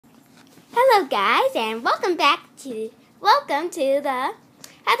Hello guys, and welcome to the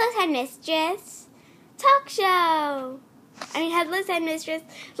Headless Headmistress talk show. Headless Headmistress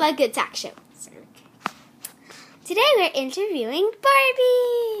bloodgood talk show. Today we're interviewing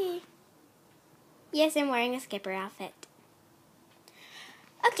Barbie. Yes, I'm wearing a skipper outfit.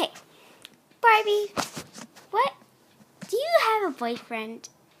 Okay, Barbie, what? Do you have a boyfriend?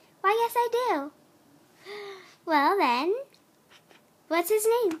 Why, yes, I do. Well then, what's his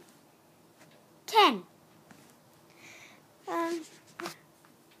name? Ken.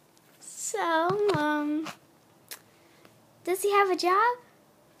 Does he have a job?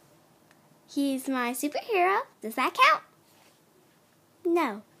 He's my superhero. Does that count?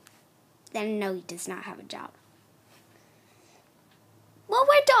 No. Then no, he does not have a job. Well,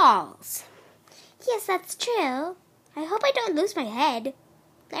 we're dolls. Yes, that's true. I hope I don't lose my head.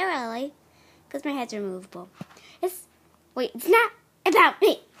 Literally. Because my head's removable. It's not about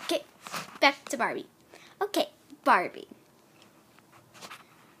me. Okay, back to Barbie. Okay, Barbie.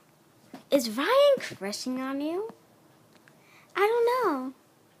 Is Ryan crushing on you? I don't know.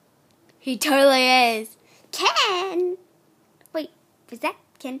 He totally is. Ken! Wait, was that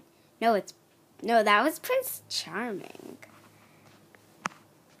Ken? No, that was Prince Charming.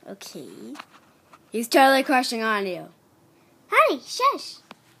 Okay. He's totally crushing on you. Honey, shush.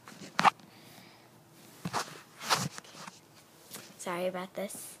 Sorry about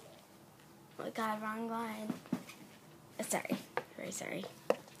this. Oh God, wrong line. Sorry. Very sorry.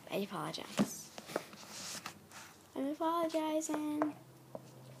 I apologize. I'm apologizing.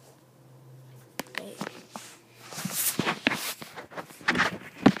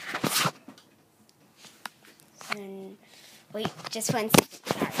 Wait, just one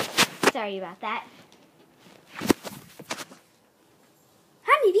second. Sorry about that.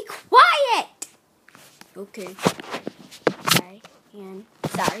 Honey, be quiet! Okay. Sorry. And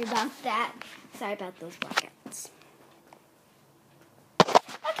sorry about that. Sorry about those blackouts.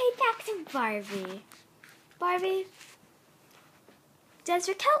 Okay, back to Barbie. Barbie, does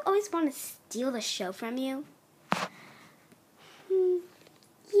Raquel always want to steal the show from you?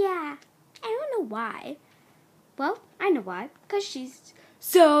 Yeah. I don't know why. Well, I know why. Because she's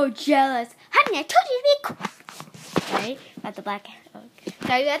so jealous. Honey, I told you to be quiet. Sorry about the blackout.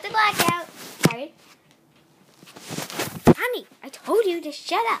 Sorry about the blackout. Sorry. Honey, I told you to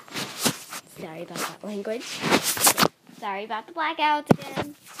shut up. Sorry about that language. Sorry about the blackouts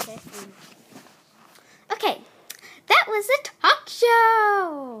again. Okay, that was the talk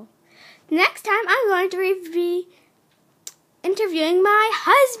show. Next time I'm going to be interviewing my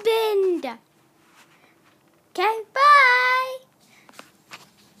husband. Okay, bye.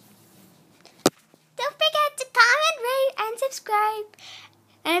 Don't forget to comment, rate, and subscribe.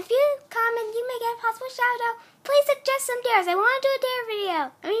 And if you comment, you may get a possible shout out. Please suggest some dares. I want to do a dare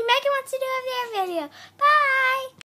video. Megan wants to do a dare video. Bye.